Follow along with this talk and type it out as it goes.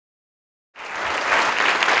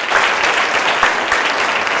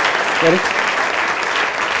Ready?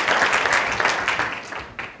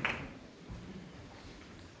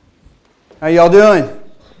 How y'all doing?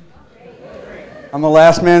 I'm the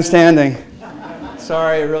last man standing.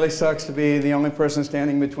 Sorry, it really sucks to be the only person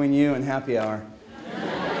standing between you and happy hour.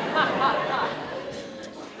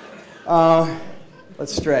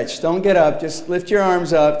 Let's stretch. Don't get up. Just lift your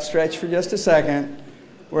arms up. Stretch for just a second.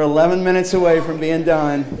 We're 11 minutes away from being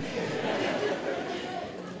done.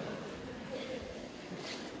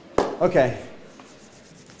 Okay.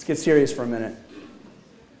 Let's get serious for a minute.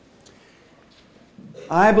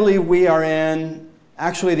 I believe we are in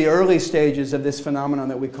actually the early stages of this phenomenon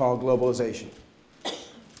that we call globalization.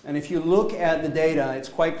 And if you look at the data, it's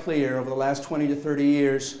quite clear over the last 20 to 30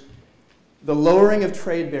 years, the lowering of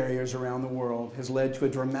trade barriers around the world has led to a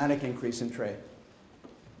dramatic increase in trade.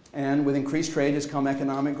 And with increased trade has come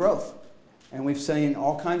economic growth. And we've seen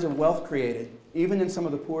all kinds of wealth created, even in some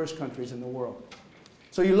of the poorest countries in the world.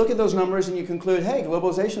 So you look at those numbers and you conclude, hey,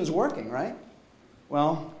 globalization is working, right?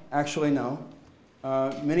 Well, actually, no.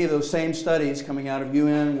 Many of those same studies coming out of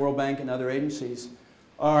UN, World Bank, and other agencies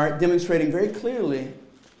are demonstrating very clearly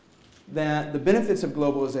that the benefits of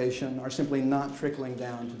globalization are simply not trickling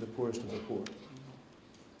down to the poorest of the poor.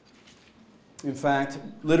 In fact,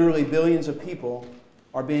 literally billions of people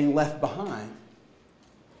are being left behind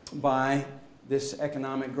by this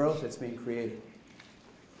economic growth that's being created.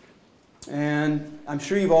 And I'm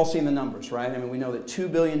sure you've all seen the numbers, right? I mean, we know that 2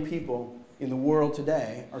 billion people in the world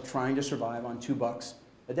today are trying to survive on $2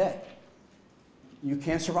 a day. You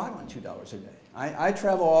can't survive on $2 a day. I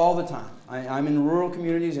travel all the time. I'm in rural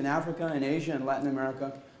communities in Africa and Asia and Latin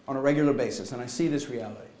America on a regular basis, and I see this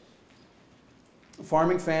reality.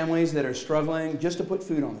 Farming families that are struggling just to put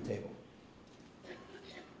food on the table.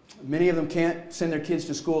 Many of them can't send their kids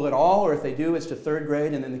to school at all, or if they do, it's to 3rd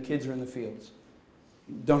grade, and then the kids are in the fields.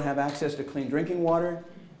 Don't have access to clean drinking water,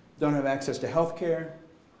 don't have access to health care.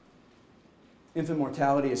 Infant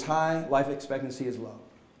mortality is high, life expectancy is low.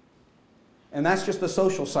 And that's just the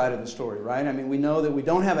social side of the story, right? I mean, we know that we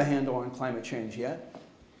don't have a handle on climate change yet.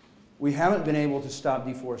 We haven't been able to stop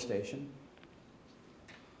deforestation.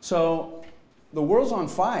 So the world's on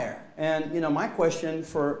fire. And, you know, my question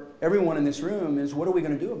for everyone in this room is, what are we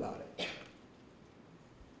going to do about it?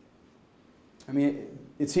 I mean,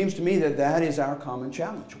 it seems to me that that is our common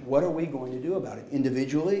challenge. What are we going to do about it,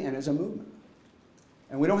 individually and as a movement?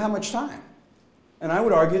 And we don't have much time. And I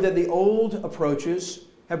would argue that the old approaches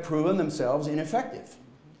have proven themselves ineffective,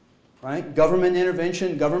 right? Government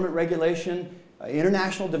intervention, government regulation,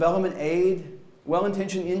 international development aid,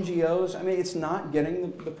 well-intentioned NGOs, I mean, it's not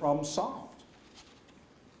getting the problem solved.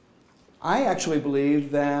 I actually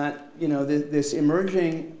believe that, you know, this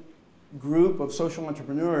emerging group of social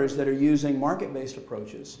entrepreneurs that are using market-based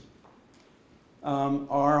approaches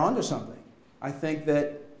are onto something. I think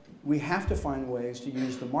that we have to find ways to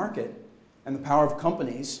use the market and the power of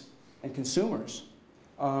companies and consumers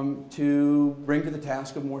to bring to the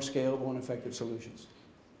task of more scalable and effective solutions.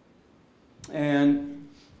 And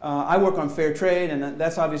I work on fair trade, and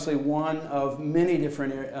that's obviously one of many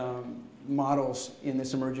different models in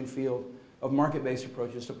this emerging field of market-based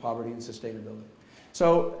approaches to poverty and sustainability.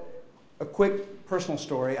 So a quick personal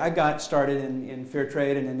story. I got started in fair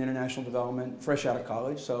trade and in international development fresh out of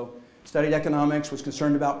college. So studied economics, was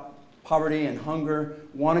concerned about poverty and hunger,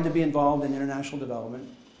 wanted to be involved in international development.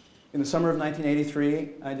 In the summer of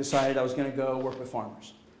 1983, I decided I was going to go work with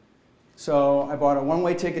farmers. So I bought a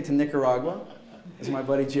one-way ticket to Nicaragua, as my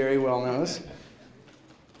buddy Jerry well knows,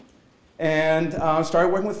 and started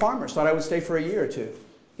working with farmers. Thought I would stay for a year or two,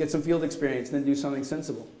 get some field experience, and then do something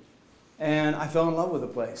sensible. And I fell in love with the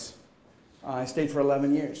place. I stayed for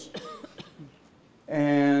 11 years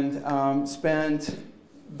and spent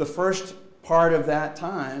the first part of that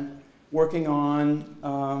time working on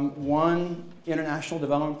one international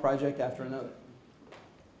development project after another.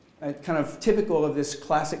 Kind of typical of this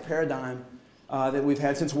classic paradigm that we've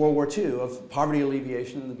had since World War II of poverty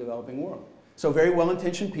alleviation in the developing world. So very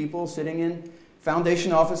well-intentioned people sitting in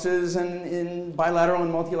foundation offices and in bilateral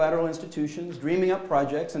and multilateral institutions, dreaming up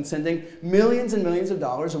projects and sending millions and millions of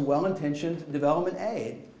dollars of well-intentioned development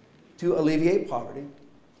aid to alleviate poverty.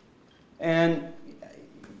 And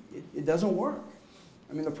it doesn't work.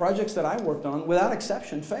 I mean, the projects that I worked on, without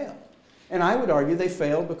exception, failed. And I would argue they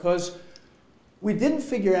failed because we didn't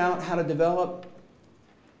figure out how to develop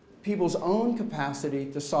people's own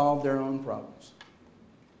capacity to solve their own problems.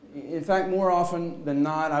 In fact, more often than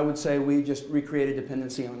not, I would say we just recreated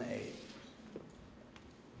dependency on aid.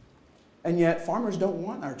 And yet, farmers don't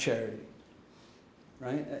want our charity,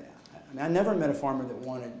 right? I never met a farmer that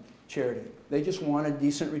wanted charity. They just want a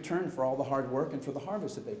decent return for all the hard work and for the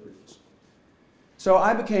harvest that they produce. So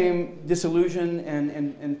I became disillusioned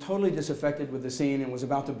and totally disaffected with the scene and was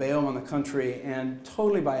about to bail on the country, and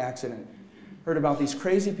totally by accident heard about these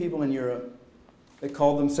crazy people in Europe that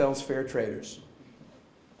called themselves fair traders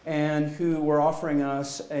and who were offering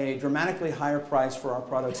us a dramatically higher price for our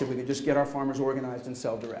products if we could just get our farmers organized and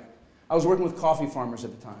sell direct. I was working with coffee farmers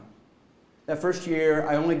at the time. That first year,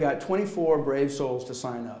 I only got 24 brave souls to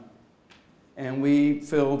sign up. And we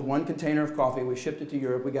filled 1 container of coffee. We shipped it to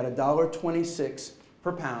Europe. We got $1.26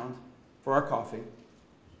 per pound for our coffee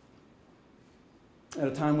at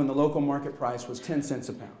a time when the local market price was 10 cents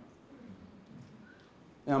a pound.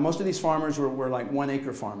 Now, most of these farmers were like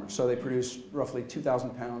 1-acre farmers, so they produced roughly 2,000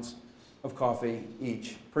 pounds of coffee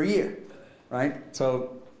each per year, right?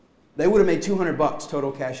 So they would have made $200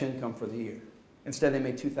 total cash income for the year. Instead, they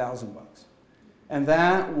made $2,000. And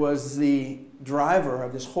that was the driver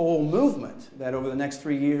of this whole movement that over the next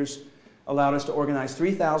 3 years allowed us to organize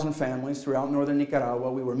 3,000 families throughout northern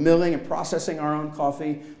Nicaragua. We were milling and processing our own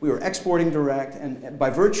coffee. We were exporting direct. And by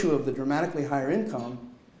virtue of the dramatically higher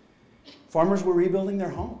income, farmers were rebuilding their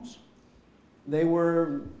homes. They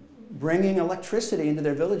were bringing electricity into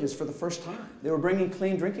their villages for the first time. They were bringing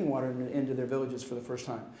clean drinking water into their villages for the first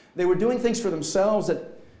time. They were doing things for themselves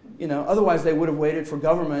that, otherwise they would have waited for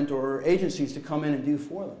government or agencies to come in and do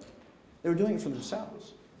for them. They were doing it for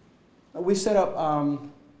themselves. We set up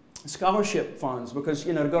scholarship funds because,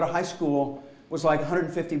 to go to high school was like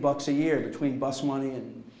 $150 a year between bus money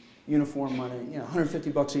and uniform money.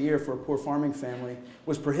 $150 a year for a poor farming family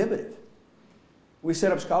was prohibitive. We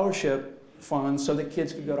set up scholarship funds so that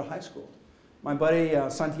kids could go to high school. My buddy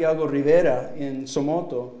Santiago Rivera in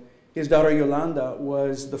Somoto, his daughter Yolanda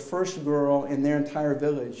was the first girl in their entire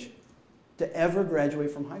village to ever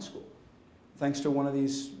graduate from high school, thanks to one of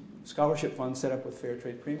these scholarship funds set up with fair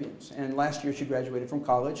trade premiums. And last year she graduated from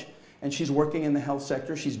college, and she's working in the health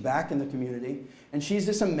sector. She's back in the community, and she's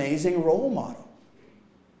this amazing role model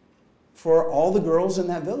for all the girls in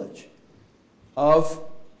that village of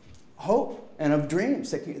hope and of dreams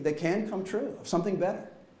that can come true, of something better.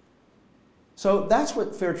 So that's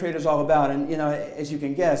what fair trade is all about. And as you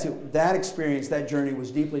can guess, that experience, that journey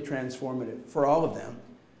was deeply transformative for all of them.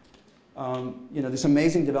 This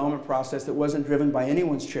amazing development process that wasn't driven by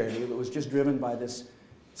anyone's charity, but was just driven by this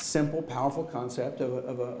simple, powerful concept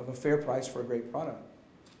of a fair price for a great product.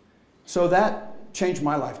 So that changed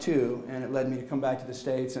my life too, and it led me to come back to the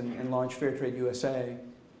States and launch Fair Trade USA.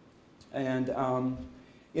 And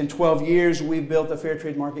in 12 years, we've built the fair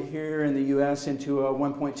trade market here in the US into a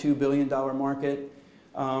 $1.2 billion market.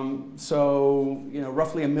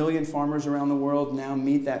 Roughly 1 million farmers around the world now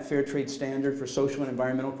meet that fair trade standard for social and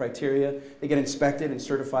environmental criteria. They get inspected and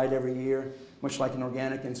certified every year, much like an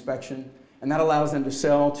organic inspection. And that allows them to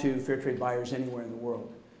sell to fair trade buyers anywhere in the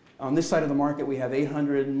world. On this side of the market, we have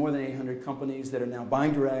more than 800 companies that are now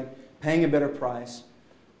buying direct, paying a better price.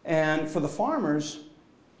 And for the farmers,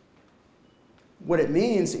 what it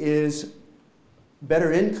means is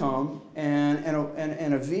better income and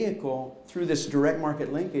a vehicle through this direct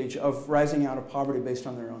market linkage of rising out of poverty based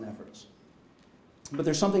on their own efforts. But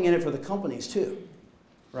there's something in it for the companies too,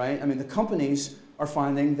 right? I mean, the companies are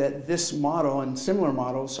finding that this model and similar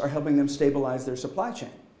models are helping them stabilize their supply chain,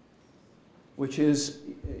 which is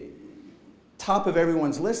top of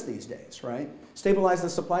everyone's list these days, right? Stabilize the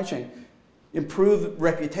supply chain, improve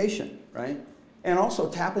reputation, right? And also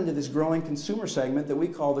tap into this growing consumer segment that we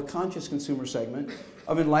call the conscious consumer segment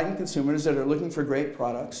of enlightened consumers that are looking for great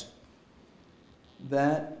products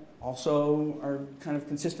that also are kind of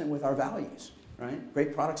consistent with our values, right?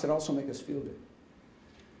 Great products that also make us feel good.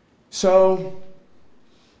 So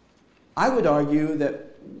I would argue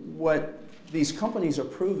that what these companies are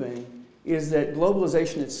proving is that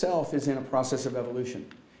globalization itself is in a process of evolution.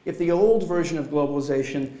 If the old version of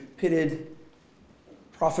globalization pitted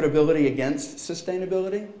profitability against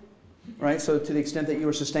sustainability, right? So to the extent that you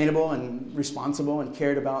were sustainable and responsible and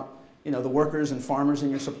cared about, the workers and farmers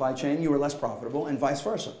in your supply chain, you were less profitable, and vice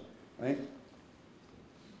versa, right?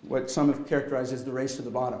 What some have characterized as the race to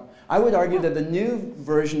the bottom. I would argue that the new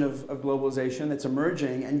version of globalization that's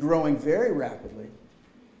emerging and growing very rapidly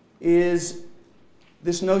is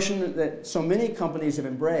this notion that so many companies have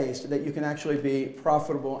embraced that you can actually be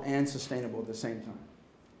profitable and sustainable at the same time.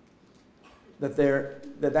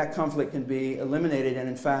 That conflict can be eliminated, and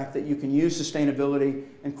in fact that you can use sustainability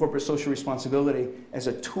and corporate social responsibility as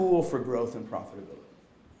a tool for growth and profitability.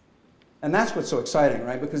 And that's what's so exciting,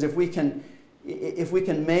 right? Because if we can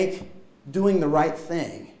make doing the right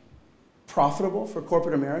thing profitable for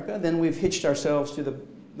corporate America, then we've hitched ourselves to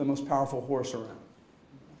the most powerful horse around.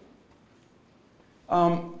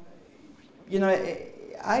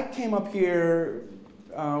 I came up here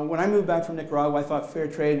when I moved back from Nicaragua, I thought fair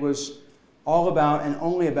trade was all about and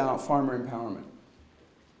only about farmer empowerment.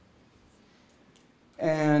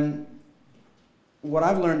 And what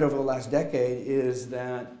I've learned over the last decade is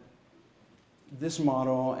that this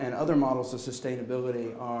model and other models of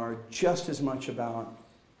sustainability are just as much about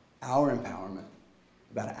our empowerment,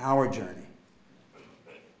 about our journey,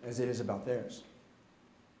 as it is about theirs.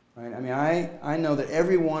 Right? I mean, I know that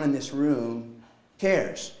everyone in this room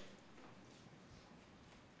cares.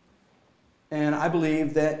 And I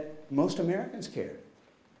believe that most Americans care.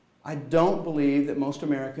 I don't believe that most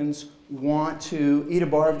Americans want to eat a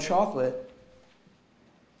bar of chocolate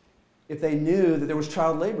if they knew that there was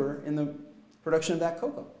child labor in the production of that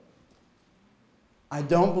cocoa. I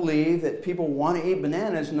don't believe that people want to eat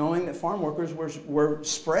bananas knowing that farm workers were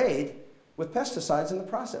sprayed with pesticides in the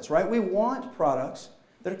process, right? We want products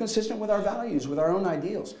that are consistent with our values, with our own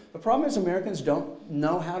ideals. The problem is Americans don't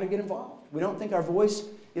know how to get involved. We don't think our voice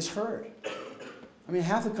is heard. I mean,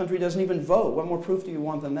 half the country doesn't even vote. What more proof do you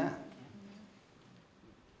want than that?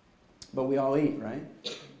 But we all eat, right?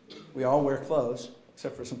 We all wear clothes,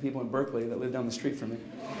 except for some people in Berkeley that live down the street from me.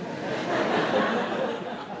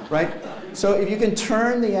 Right? So if you can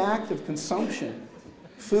turn the act of consumption,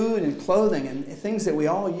 food and clothing and things that we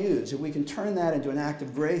all use, if we can turn that into an act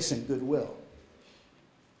of grace and goodwill,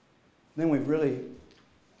 then we're really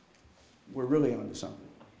onto something.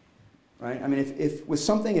 Right? I mean, if with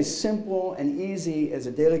something as simple and easy as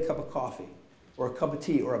a daily cup of coffee or a cup of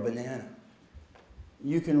tea or a banana,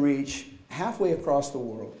 you can reach halfway across the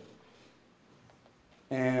world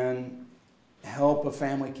and help a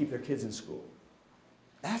family keep their kids in school.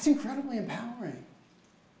 That's incredibly empowering.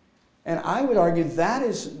 And I would argue that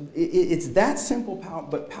it's that simple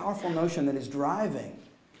but powerful notion that is driving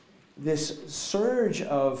this surge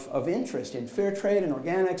of interest in fair trade and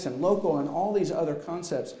organics and local and all these other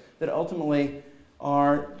concepts that ultimately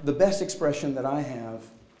are the best expression that I have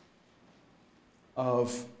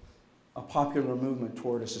of a popular movement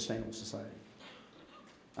toward a sustainable society.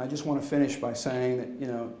 I just want to finish by saying that, you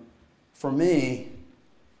know, for me,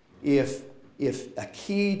 if a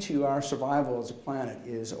key to our survival as a planet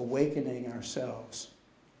is awakening ourselves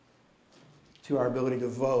to our ability to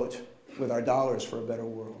vote with our dollars for a better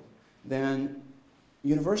world, then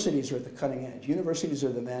universities are at the cutting edge. Universities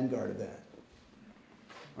are the vanguard of that.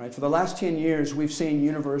 Right? For the last 10 years, we've seen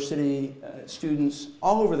university students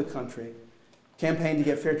all over the country campaign to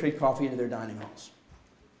get fair trade coffee into their dining halls.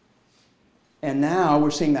 And now we're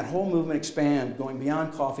seeing that whole movement expand, going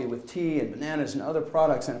beyond coffee with tea and bananas and other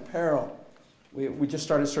products and apparel. We just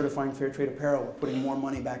started certifying fair trade apparel. We're putting more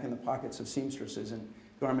money back in the pockets of seamstresses and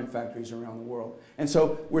garment factories around the world. And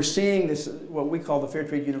so we're seeing this, what we call the fair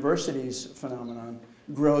trade universities phenomenon,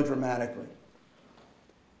 grow dramatically.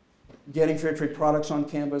 Getting fair trade products on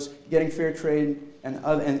campus, getting fair trade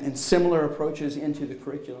and similar approaches into the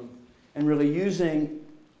curriculum, and really using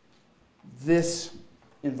this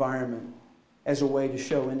environment as a way to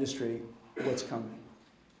show industry what's coming.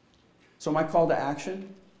 So my call to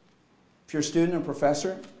action, if you're a student or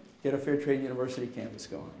professor, get a fair trade university campus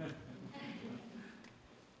going.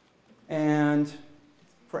 And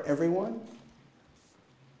for everyone,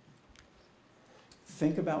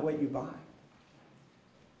 think about what you buy.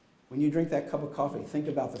 When you drink that cup of coffee, think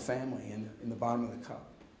about the family in the bottom of the cup.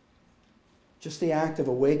 Just the act of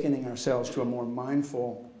awakening ourselves to a more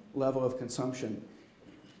mindful level of consumption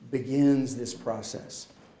begins this process.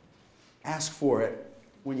 Ask for it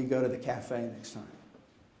when you go to the cafe next time.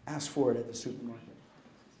 Ask for it at the supermarket.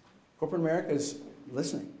 Corporate America is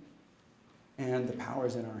listening, and the power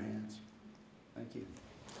is in our hands. Thank you.